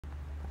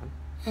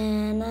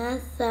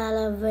Anna's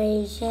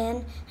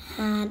Salvation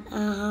had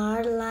a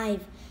hard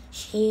life.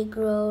 She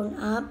grew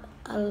up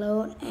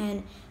alone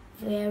and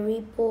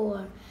very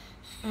poor.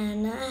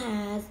 Hannah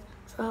has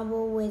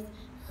trouble with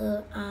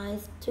her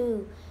eyes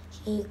too.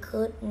 She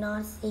could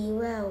not see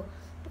well.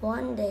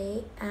 One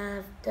day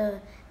after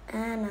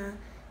Anna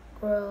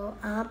grew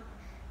up,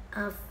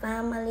 a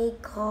family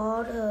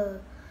called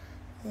her.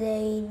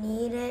 They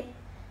needed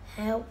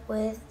help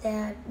with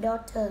their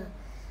daughter.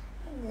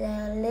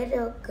 The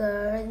little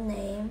girl's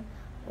name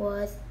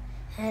was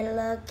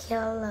Helen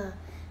Keller.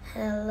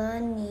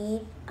 Helen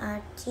needed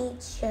a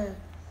teacher.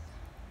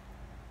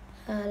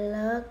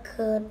 Helen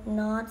could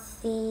not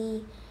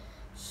see.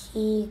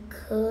 She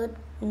could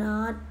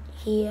not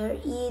hear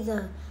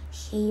either.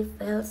 She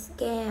felt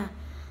scared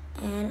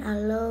and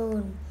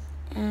alone.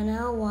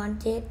 Anna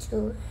wanted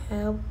to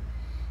help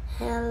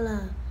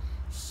Helen.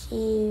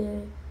 She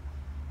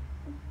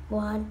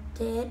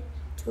wanted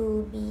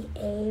to be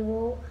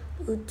able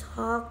to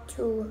talk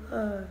to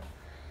her.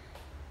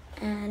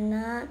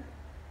 Anna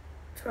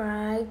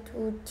tried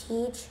to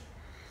teach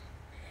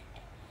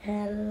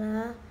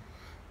Helen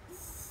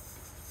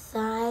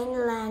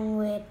sign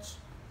language,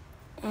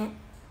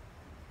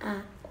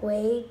 a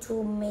way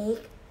to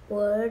make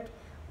words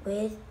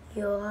with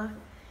your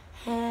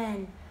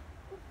hand,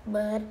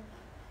 but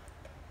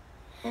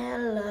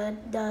Helen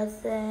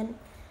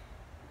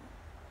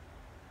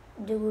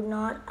do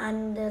not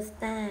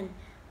understand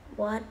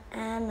what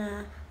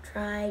Anna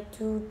tried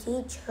to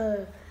teach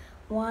her.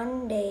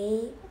 One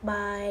day,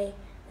 by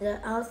the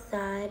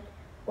outside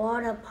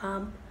water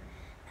pump,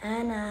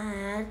 Anna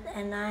had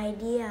an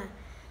idea.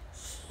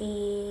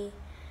 She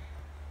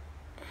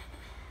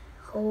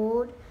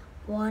hold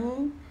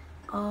one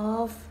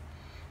of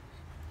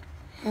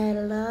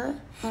Helen's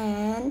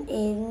hand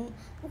in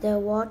the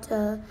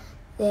water.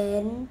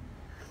 Then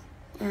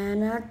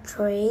Anna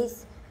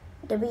traced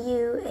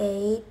WATER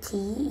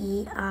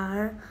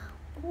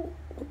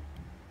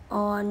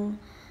on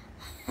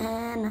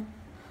Helen's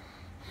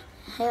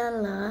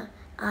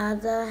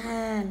other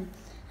hand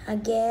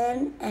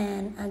again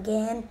and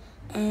again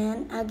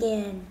and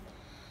again.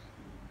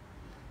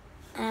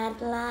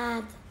 At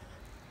last,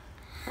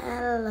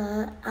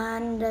 Helen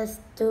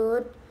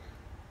understood.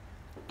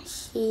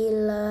 She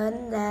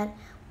learned that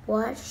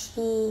what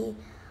she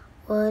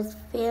was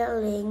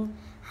feeling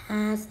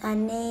has a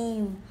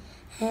name.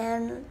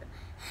 Helen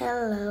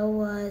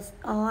was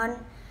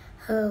on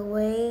her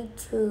way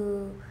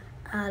to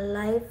a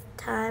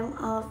lifetime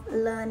of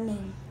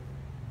learning.